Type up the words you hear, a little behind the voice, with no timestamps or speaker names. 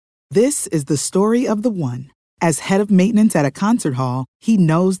This is the story of the one. As head of maintenance at a concert hall, he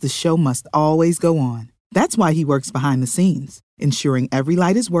knows the show must always go on. That's why he works behind the scenes, ensuring every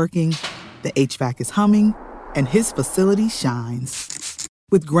light is working, the HVAC is humming, and his facility shines.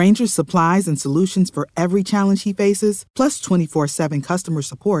 With Grainger's supplies and solutions for every challenge he faces, plus 24/7 customer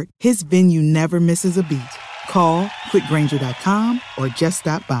support, his venue never misses a beat. Call quickgrainger.com or just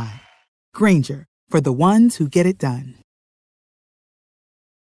stop by. Grainger, for the ones who get it done.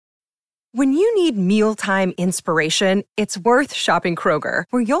 When you need mealtime inspiration, it's worth shopping Kroger,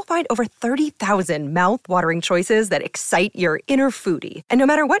 where you'll find over 30,000 mouth-watering choices that excite your inner foodie. And no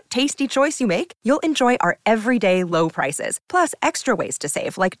matter what tasty choice you make, you'll enjoy our everyday low prices, plus extra ways to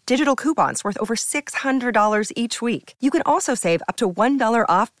save, like digital coupons worth over $600 each week. You can also save up to $1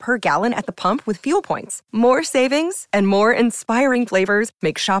 off per gallon at the pump with fuel points. More savings and more inspiring flavors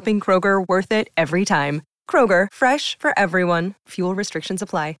make shopping Kroger worth it every time. Kroger, fresh for everyone. Fuel restrictions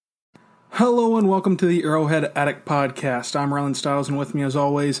apply. Hello and welcome to the Arrowhead Addict Podcast. I'm Rylan Stiles, and with me as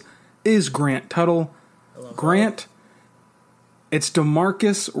always is Grant Tuttle. Hello. Grant, it's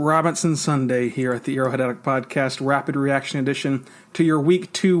DeMarcus Robinson Sunday here at the Arrowhead Addict Podcast, rapid reaction edition to your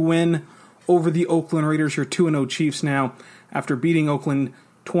Week 2 win over the Oakland Raiders, your 2-0 Chiefs now, after beating Oakland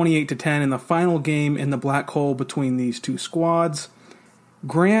 28-10 in the final game in the black hole between these two squads.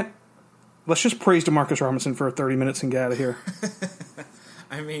 Grant, let's just praise DeMarcus Robinson for 30 minutes and get out of here.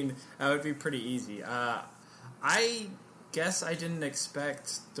 I mean, that would be pretty easy. I guess I didn't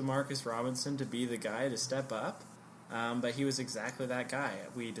expect DeMarcus Robinson to be the guy to step up, but he was exactly that guy.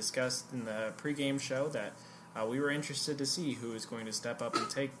 We discussed in the pregame show that we were interested to see who was going to step up and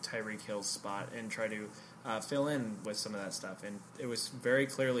take Tyreek Hill's spot and try to fill in with some of that stuff, and it was very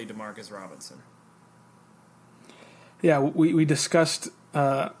clearly DeMarcus Robinson. Yeah, we discussed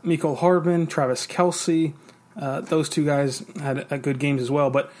Mecole Hardman, Travis Kelce. Those two guys had good games as well,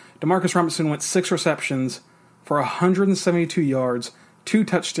 but DeMarcus Robinson went 6 receptions for 172 yards, 2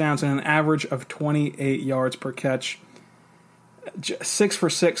 touchdowns, and an average of 28 yards per catch. 6 for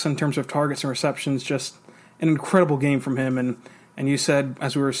 6 in terms of targets and receptions, just an incredible game from him. And you said,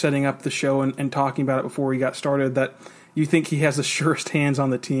 as we were setting up the show and talking about it before we got started, that you think he has the surest hands on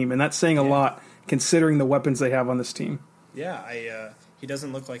the team, and that's saying a lot considering the weapons they have on this team. Yeah, he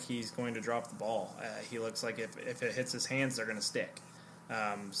doesn't look like he's going to drop the ball. He looks like if it hits his hands, they're going to stick.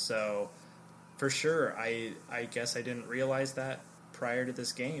 So, for sure, I guess I didn't realize that prior to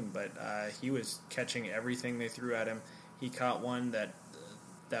this game, but he was catching everything they threw at him. He caught one that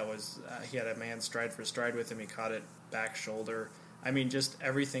was he had a man stride for stride with him. He caught it back shoulder. I mean, just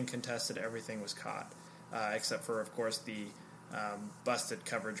everything contested, everything was caught, except for, of course, the busted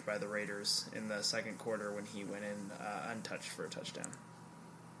coverage by the Raiders in the second quarter when he went in untouched for a touchdown.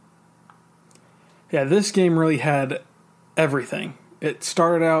 Yeah, this game really had everything. It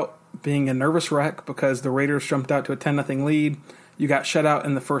started out being a nervous wreck because the Raiders jumped out to a 10-0 lead. You got shut out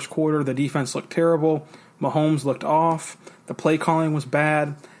in the first quarter. The defense looked terrible. Mahomes looked off. The play calling was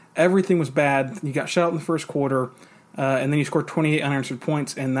bad. Everything was bad. You got shut out in the first quarter, and then you scored 28 unanswered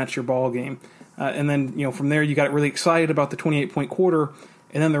points, and that's your ball game. And then, from there, you got really excited about the 28-point quarter.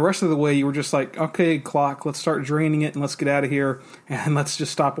 And then the rest of the way, you were just like, okay, clock, let's start draining it and let's get out of here. And let's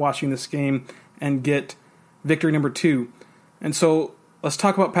just stop watching this game and get victory number 2. And so let's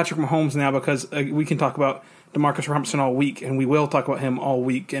talk about Patrick Mahomes now, because we can talk about DeMarcus Robinson all week, and we will talk about him all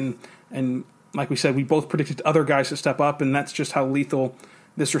week. And like we said, we both predicted other guys to step up, and that's just how lethal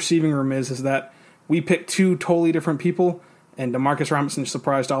this receiving room is that we picked 2 totally different people, and DeMarcus Robinson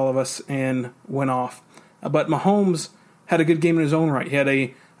surprised all of us and went off. But Mahomes had a good game in his own right. He had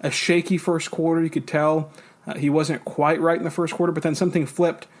a shaky first quarter. You could tell he wasn't quite right in the first quarter, but then something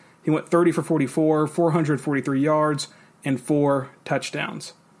flipped. He went 30 for 44, 443 yards, and 4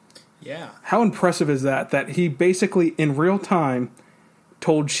 touchdowns. Yeah. How impressive is that? That he basically, in real time,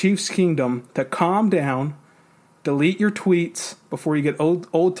 told Chiefs Kingdom to calm down, delete your tweets before you get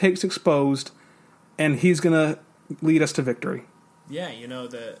old takes exposed, and he's going to lead us to victory. Yeah,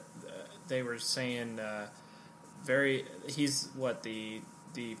 they were saying he's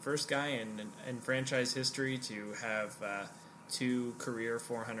the first guy in franchise history to have 2 career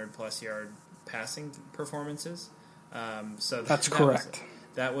 400-plus yard passing performances. So that's correct.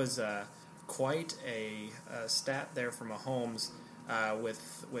 That was quite a stat there for Mahomes,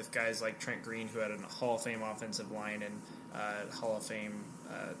 with guys like Trent Green, who had a Hall of Fame offensive line and Hall of Fame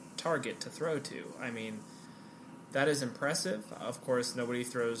target to throw to. I mean, that is impressive. Of course, nobody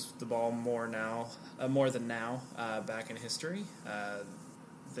throws the ball more than now back in history.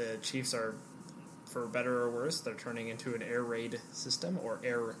 The Chiefs are, for better or worse, they're turning into an air raid system, or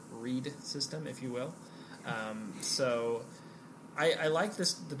air read system, if you will. So I like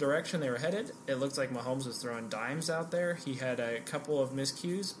the direction they were headed. It looked like Mahomes was throwing dimes out there. He had a couple of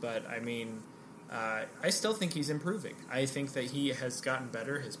miscues, but I mean, I still think he's improving. I think that he has gotten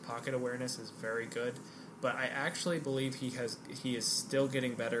better. His pocket awareness is very good, but I actually believe he is still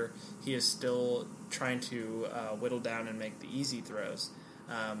getting better. He is still trying to whittle down and make the easy throws,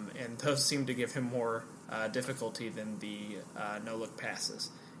 and those seem to give him more difficulty than the no-look passes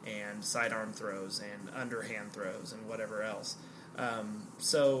and sidearm throws and underhand throws and whatever else.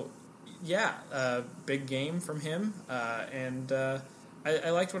 Big game from him, and I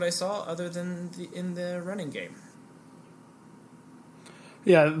liked what I saw other than in the running game.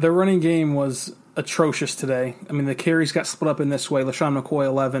 Yeah, the running game was atrocious today. I mean, the carries got split up in this way. LaShawn McCoy,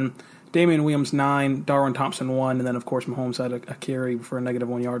 11, Damian Williams, 9, Darwin Thompson, 1, and then, of course, Mahomes had a carry for a negative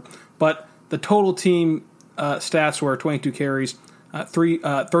 1 yard. But the total team stats were 22 carries,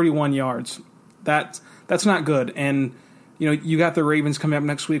 31 yards. That's not good. And, you got the Ravens coming up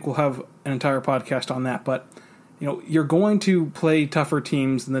next week. We'll have an entire podcast on that. But, you're going to play tougher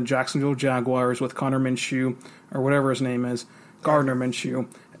teams than the Jacksonville Jaguars with Connor Minshew, or whatever his name is, Gardner Minshew,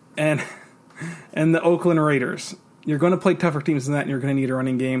 and the Oakland Raiders. You're going to play tougher teams than that, and you're going to need a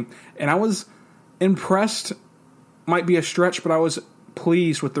running game. And I was impressed, might be a stretch, but I was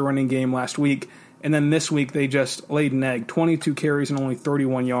pleased with the running game last week. And then this week they just laid an egg, 22 carries and only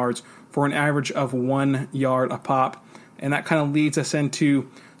 31 yards for an average of 1 yard a pop. And that kind of leads us into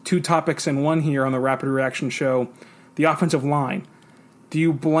two topics in one here on the Rapid Reaction Show. The offensive line. Do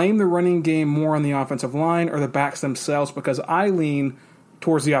you blame the running game more on the offensive line or the backs themselves? Because I lean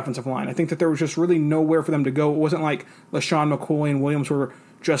towards the offensive line. I think that there was just really nowhere for them to go. It wasn't like LaShawn McCoy and Williams were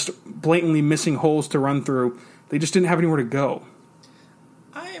just blatantly missing holes to run through. They just didn't have anywhere to go.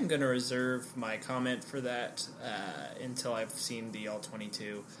 I am going to reserve my comment for that until I've seen the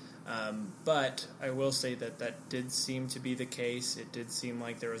All-22. But I will say that did seem to be the case. It did seem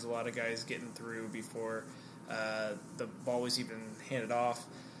like there was a lot of guys getting through before the ball was even handed off.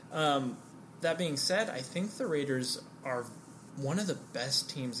 That being said, I think the Raiders are one of the best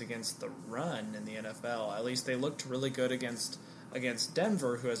teams against the run in the NFL. At least they looked really good against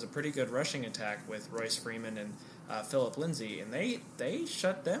Denver, who has a pretty good rushing attack with Royce Freeman and Phillip Lindsay, and they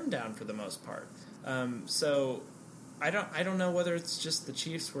shut them down for the most part. So I don't know whether it's just the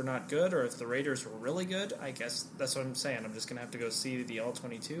Chiefs were not good or if the Raiders were really good. I guess that's what I'm saying. I'm just going to have to go see the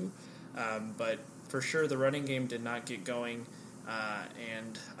All-22. But for sure, the running game did not get going,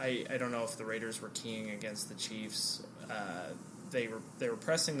 and I don't know if the Raiders were keying against the Chiefs. They were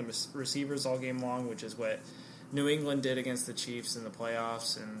pressing the receivers all game long, which is what New England did against the Chiefs in the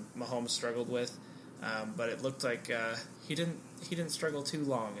playoffs, and Mahomes struggled with. But it looked like he didn't struggle too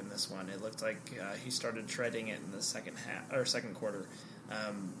long in this one. It looked like he started treading it in the second quarter.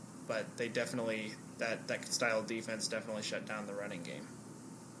 But they definitely that style of defense definitely shut down the running game.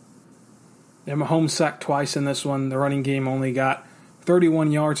 Yeah, Mahomes sacked twice in this one. The running game only got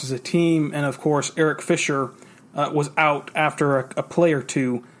 31 yards as a team, and of course Eric Fisher was out after a play or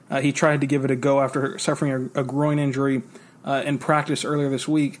two. He tried to give it a go after suffering a groin injury in practice earlier this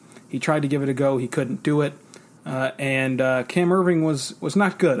week. He tried to give it a go. He couldn't do it. And Cam Irving was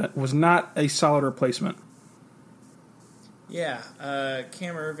not good. It was not a solid replacement. Yeah,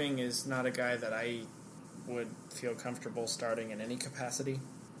 Cam Irving is not a guy that I would feel comfortable starting in any capacity.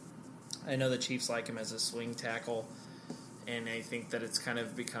 I know the Chiefs like him as a swing tackle, and I think that it's kind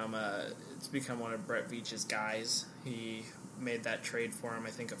of become one of Brett Veach's guys. He made that trade for him,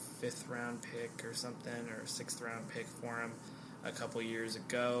 I think a 5th-round pick or something, or a 6th-round pick for him a couple years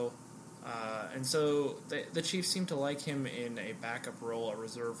ago. And so the Chiefs seem to like him in a backup role, a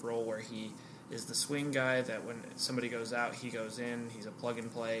reserve role, where he is the swing guy that when somebody goes out, he goes in. He's a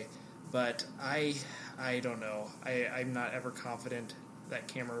plug-and-play. But I don't know. I'm not ever confident that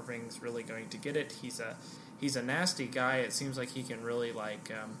Cam Irving's really going to get it. He's a nasty guy. It seems like he can really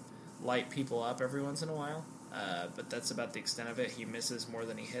light people up every once in a while. But that's about the extent of it. He misses more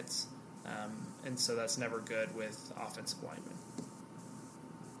than he hits. And so that's never good with offensive linemen.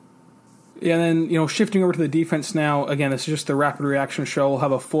 Yeah, and then, shifting over to the defense now, again, this is just the Rapid Reaction Show. We'll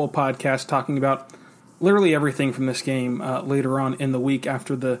have a full podcast talking about literally everything from this game later on in the week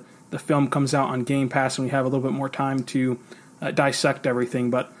after the film comes out on Game Pass and we have a little bit more time to dissect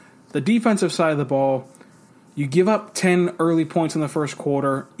everything. But the defensive side of the ball, you give up 10 early points in the first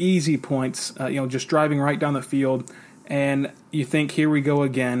quarter, easy points, just driving right down the field, and you think, here we go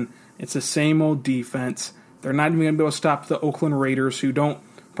again. It's the same old defense. They're not even going to be able to stop the Oakland Raiders, who don't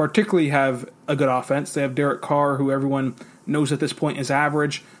particularly have a good offense. They have Derek Carr, who everyone knows at this point is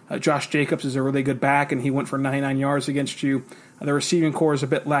average. Josh Jacobs is a really good back, and he went for 99 yards against you. The receiving core is a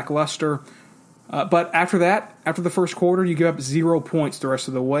bit lackluster. But after that, after the first quarter, you give up 0 points the rest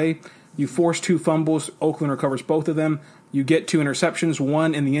of the way. You force 2 fumbles. Oakland recovers both of them. You get 2 interceptions,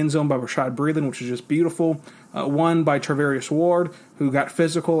 one in the end zone by Rashad Breeland, which is just beautiful. One by Charvarius Ward, who got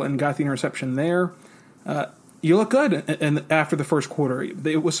physical and got the interception there. You look good after the first quarter.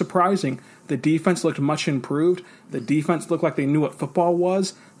 It was surprising. The defense looked much improved. The defense looked like they knew what football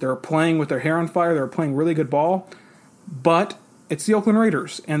was. They were playing with their hair on fire. They were playing really good ball. But it's the Oakland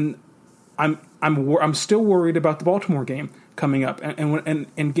Raiders, and I'm still worried about the Baltimore game coming up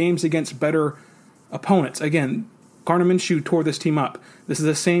and games against better opponents. Again, Gardner Minshew tore this team up. This is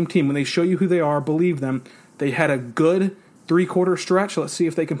the same team. When they show you who they are, believe them. They had a good 3-quarter stretch. Let's see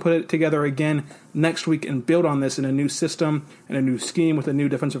if they can put it together again next week and build on this in a new system and a new scheme with a new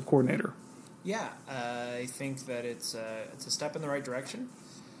defensive coordinator. Yeah, I think that it's a step in the right direction.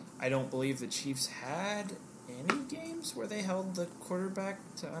 I don't believe the Chiefs had any games where they held the quarterback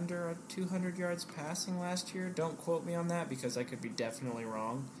to under 200 yards passing last year. Don't quote me on that because I could be definitely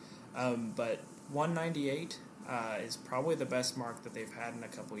wrong. But 198 is probably the best mark that they've had in a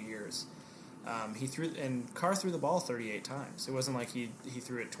couple years. Carr threw the ball 38 times. It wasn't like he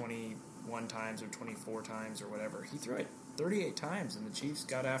threw it 21 times or 24 times or whatever. He threw it 38 times, and the Chiefs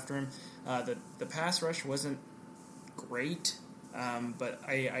got after him. The pass rush wasn't great, but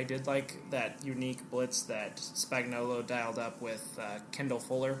I did like that unique blitz that Spagnuolo dialed up with Kendall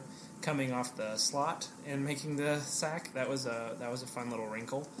Fuller coming off the slot and making the sack. That was a fun little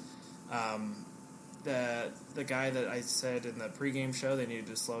wrinkle. The guy that I said in the pregame show they needed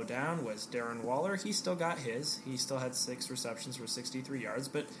to slow down was Darren Waller. He still got his. He still had 6 receptions for 63 yards.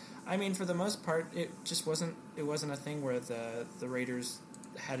 But I mean, for the most part, it just wasn't a thing where the Raiders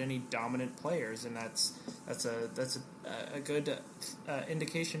had any dominant players, and that's a good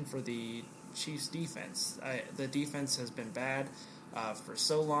indication for the Chiefs' defense. The defense has been bad for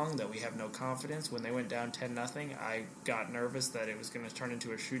so long that we have no confidence. When they went down 10-0, I got nervous that it was going to turn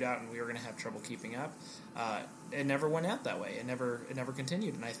into a shootout and we were going to have trouble keeping up. It never went out that way. It never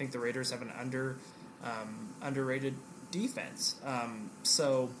continued. And I think the Raiders have an underrated defense.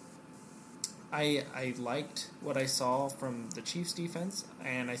 So I liked what I saw from the Chiefs' defense,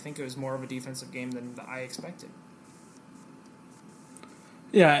 and I think it was more of a defensive game than I expected.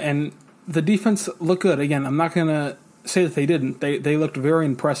 Yeah, and the defense looked good. Again, I'm not going to say that they didn't. They looked very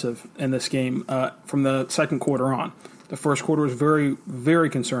impressive in this game from the second quarter on. The first quarter was very, very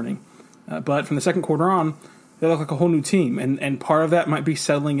concerning. But from the second quarter on, they look like a whole new team. And part of that might be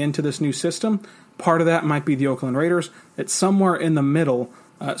settling into this new system. Part of that might be the Oakland Raiders. It's somewhere in the middle.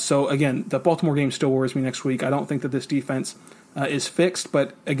 So, again, the Baltimore game still worries me next week. I don't think that this defense is fixed.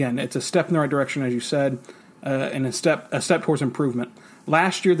 But, again, it's a step in the right direction, as you said, and a step towards improvement.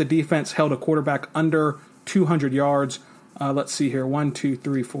 Last year, the defense held a quarterback under 200 yards. Let's see here. 1, 2,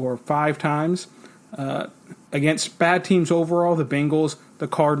 3, 4, 5 times. Against bad teams overall, the Bengals, the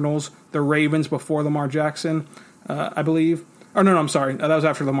Cardinals, the Ravens before Lamar Jackson, I believe. Oh, no, I'm sorry. That was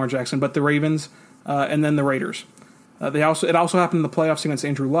after Lamar Jackson. But the Ravens and then the Raiders. It also happened in the playoffs against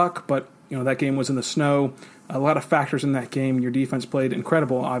Andrew Luck, but that game was in the snow. A lot of factors in that game. Your defense played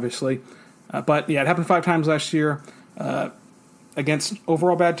incredible, obviously. But, yeah, it happened 5 times last year. Against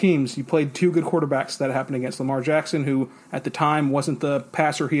overall bad teams, you played 2 good quarterbacks. That happened against Lamar Jackson, who at the time wasn't the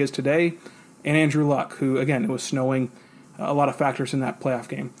passer he is today, and Andrew Luck, who, again, it was snowing. A lot of factors in that playoff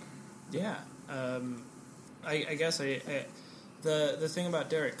game. Yeah. I guess the thing about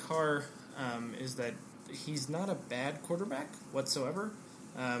Derek Carr is that he's not a bad quarterback whatsoever.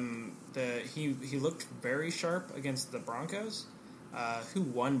 He looked very sharp against the Broncos, who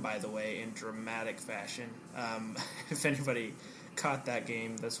won, by the way, in dramatic fashion. If anybody caught that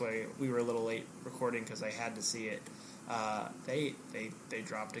game, that's why we were a little late recording because I had to see it. They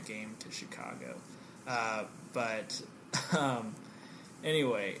dropped a game to Chicago, but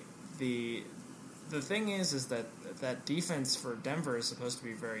anyway, the thing is that defense for Denver is supposed to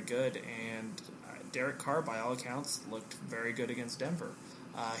be very good, and Derek Carr, by all accounts, looked very good against Denver.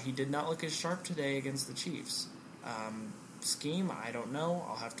 He did not look as sharp today against the Chiefs. Scheme, I don't know.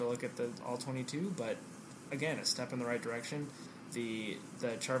 I'll have to look at the all 22, but again, a step in the right direction. The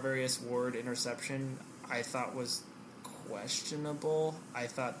Charvarius Ward interception I thought was questionable. I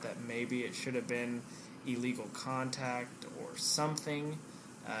thought that maybe it should have been illegal contact or something.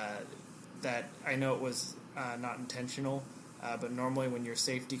 That I know it was not intentional, but normally when your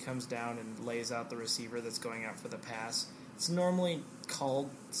safety comes down and lays out the receiver that's going out for the pass, it's normally called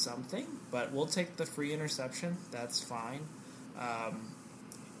something, but we'll take the free interception. That's fine.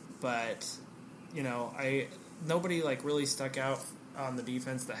 But nobody really stuck out on the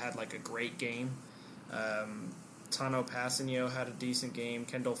defense that had a great game. Tano Passanio had a decent game.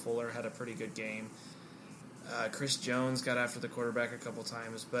 Kendall Fuller had a pretty good game. Chris Jones got after the quarterback a couple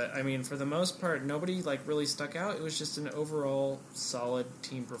times. But, I mean, for the most part, nobody, really stuck out. It was just an overall solid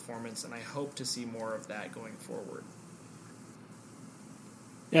team performance, and I hope to see more of that going forward.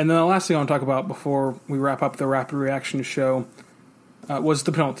 Yeah, and then the last thing I want to talk about before we wrap up the Rapid Reaction show was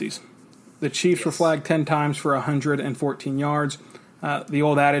the penalties. The Chiefs were flagged 10 times for 114 yards. The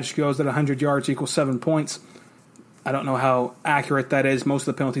old adage goes that 100 yards equals 7 points. I don't know how accurate that is. Most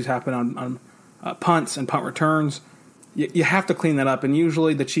of the penalties happen on punts and punt returns. You have to clean that up, and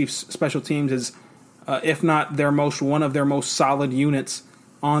usually the Chiefs' special teams is, if not one of their most solid units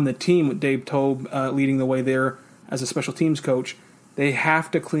on the team, with Dave Toub leading the way there as a special teams coach. They have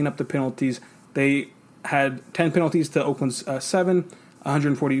to clean up the penalties. They had 10 penalties to Oakland's 7,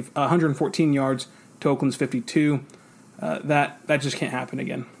 114 yards to Oakland's 52. That just can't happen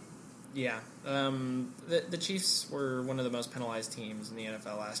again. Yeah. The Chiefs were one of the most penalized teams in the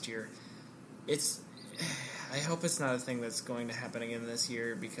NFL last year. I hope it's not a thing that's going to happen again this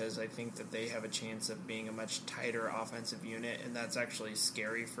year, because I think that they have a chance of being a much tighter offensive unit, and that's actually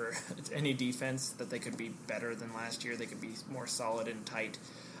scary for any defense, that they could be better than last year. They could be more solid and tight,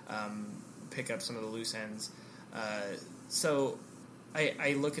 pick up some of the loose ends. So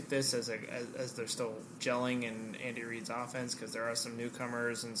I look at this as they're still gelling in Andy Reid's offense, because there are some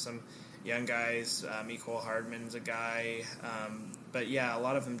newcomers and some young guys. Mecole Hardman's a guy. But yeah, a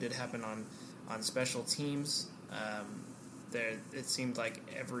lot of them did happen on special teams. It seemed like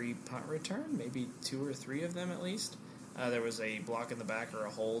every punt return, maybe 2 or 3 of them at least, there was a block in the back or a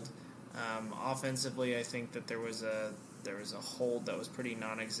hold. Offensively, I think that there was a hold that was pretty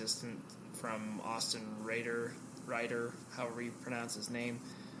non-existent from Austin Ryder, however you pronounce his name.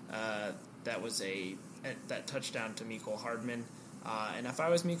 That was that touchdown to Mecole Hardman. And if I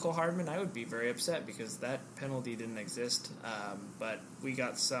was Mecole Hardman, I would be very upset, because that penalty didn't exist. But we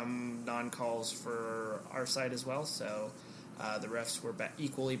got some non-calls for our side as well, so the refs were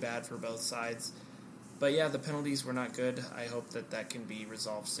equally bad for both sides. But yeah, the penalties were not good. I hope that can be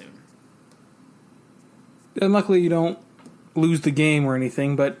resolved soon. And luckily you don't lose the game or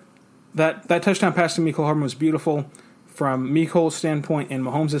anything, but that touchdown pass to Mecole Hardman was beautiful from Mecole's standpoint and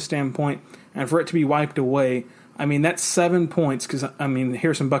Mahomes' standpoint, and for it to be wiped away, I mean, that's 7 points, because,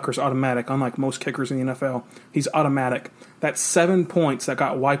 Harrison Butker's automatic, unlike most kickers in the NFL. He's automatic. That's 7 points that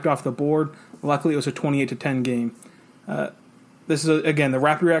got wiped off the board. Luckily, it was a 28-10 game. This is, again, the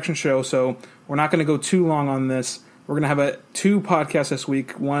Rapid Reaction show, so we're not going to go too long on this. We're going to have 2 podcasts this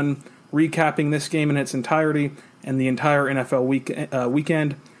week, one recapping this game in its entirety and the entire NFL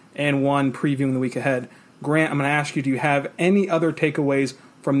weekend, and one previewing the week ahead. Grant, I'm going to ask you, do you have any other takeaways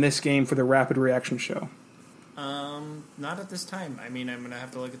from this game for the Rapid Reaction show? Not at this time. I'm going to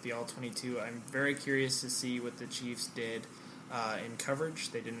have to look at the All-22. I'm very curious to see what the Chiefs did in coverage.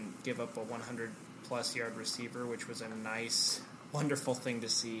 They didn't give up a 100-plus yard receiver, which was a nice, wonderful thing to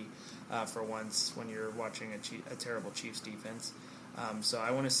see for once when you're watching a terrible Chiefs defense. So I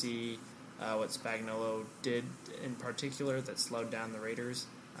want to see what Spagnuolo did in particular that slowed down the Raiders.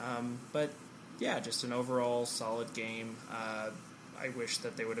 But, yeah, just an overall solid game. I wish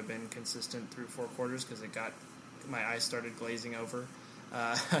that they would have been consistent through 4 quarters, because my eyes started glazing over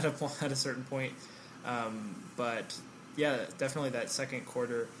at a certain point. But yeah, definitely that second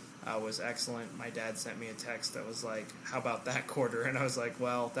quarter was excellent. My dad sent me a text that was like, "How about that quarter?" And I was like,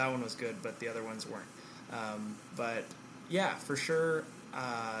 "Well, that one was good, but the other ones weren't." But yeah, for sure,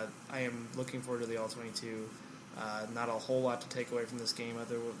 I am looking forward to the All-22. Not a whole lot to take away from this game,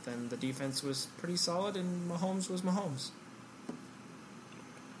 other than the defense was pretty solid and Mahomes was Mahomes.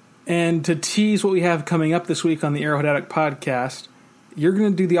 And to tease what we have coming up this week on the Arrowhead Addict podcast, you're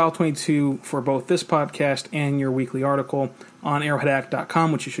going to do the All-22 for both this podcast and your weekly article on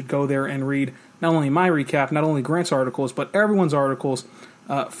arrowheadaddict.com, which you should go there and read not only my recap, not only Grant's articles, but everyone's articles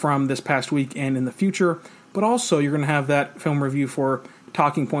from this past week and in the future. But also, you're going to have that film review for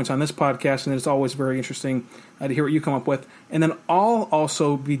talking points on this podcast, and it's always very interesting to hear what you come up with. And then I'll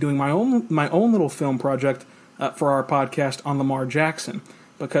also be doing my own little film project for our podcast on Lamar Jackson,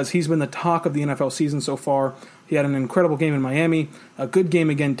 because he's been the talk of the NFL season so far. He had an incredible game in Miami, a good game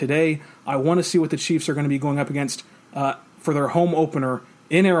again today. I want to see what the Chiefs are going to be going up against for their home opener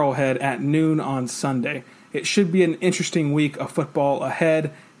in Arrowhead at noon on Sunday. It should be an interesting week of football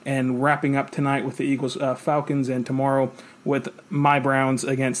ahead, and wrapping up tonight with the Eagles Falcons, and tomorrow with my Browns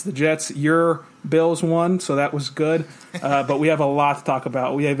against the Jets. Your Bills won, so that was good. But we have a lot to talk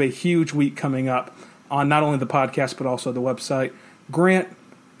about. We have a huge week coming up on not only the podcast but also the website. Grant,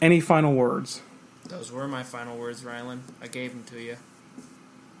 any final words? Those were my final words, Rylan. I gave them to you.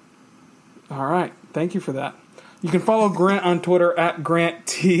 All right. Thank you for that. You can follow Grant on Twitter at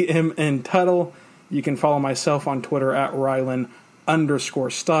GrantTMNTuttle. You can follow myself on Twitter at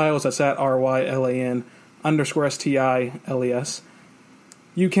Rylan_Styles. That's at RYLAN_STILES.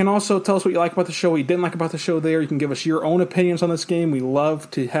 You can also tell us what you like about the show, what you didn't like about the show there. You can give us your own opinions on this game. We love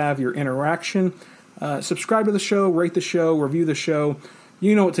to have your interaction. Subscribe to the show, rate the show, review the show.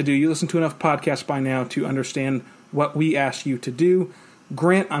 You know what to do. You listen to enough podcasts by now to understand what we ask you to do.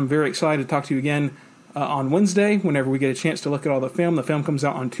 Grant, I'm very excited to talk to you again on Wednesday whenever we get a chance to look at all the film. The film comes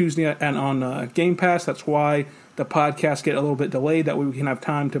out on Tuesday and on Game Pass. That's why the podcasts get a little bit delayed. That way we can have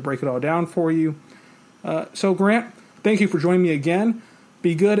time to break it all down for you. So, Grant, thank you for joining me again.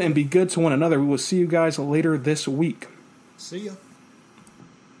 Be good and be good to one another. We will see you guys later this week. See ya.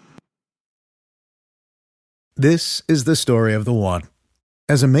 This is the story of the one.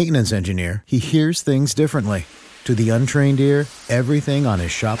 As a maintenance engineer, he hears things differently. To the untrained ear, everything on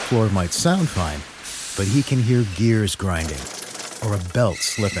his shop floor might sound fine, but he can hear gears grinding or a belt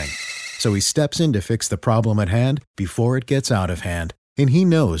slipping. So he steps in to fix the problem at hand before it gets out of hand. And he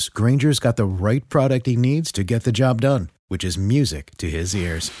knows Grainger's got the right product he needs to get the job done, which is music to his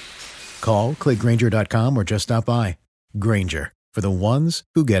ears. Call, click Grainger.com, or just stop by. Grainger, for the ones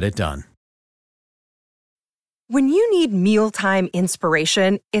who get it done. When you need mealtime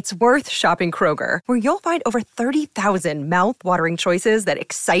inspiration, it's worth shopping Kroger, where you'll find over 30,000 mouth-watering choices that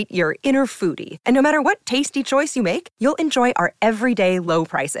excite your inner foodie. And no matter what tasty choice you make, you'll enjoy our everyday low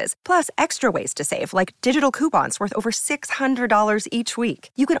prices, plus extra ways to save, like digital coupons worth over $600 each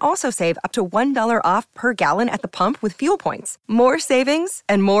week. You can also save up to $1 off per gallon at the pump with fuel points. More savings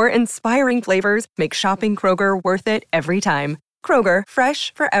and more inspiring flavors make shopping Kroger worth it every time. Kroger,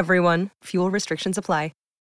 fresh for everyone. Fuel restrictions apply.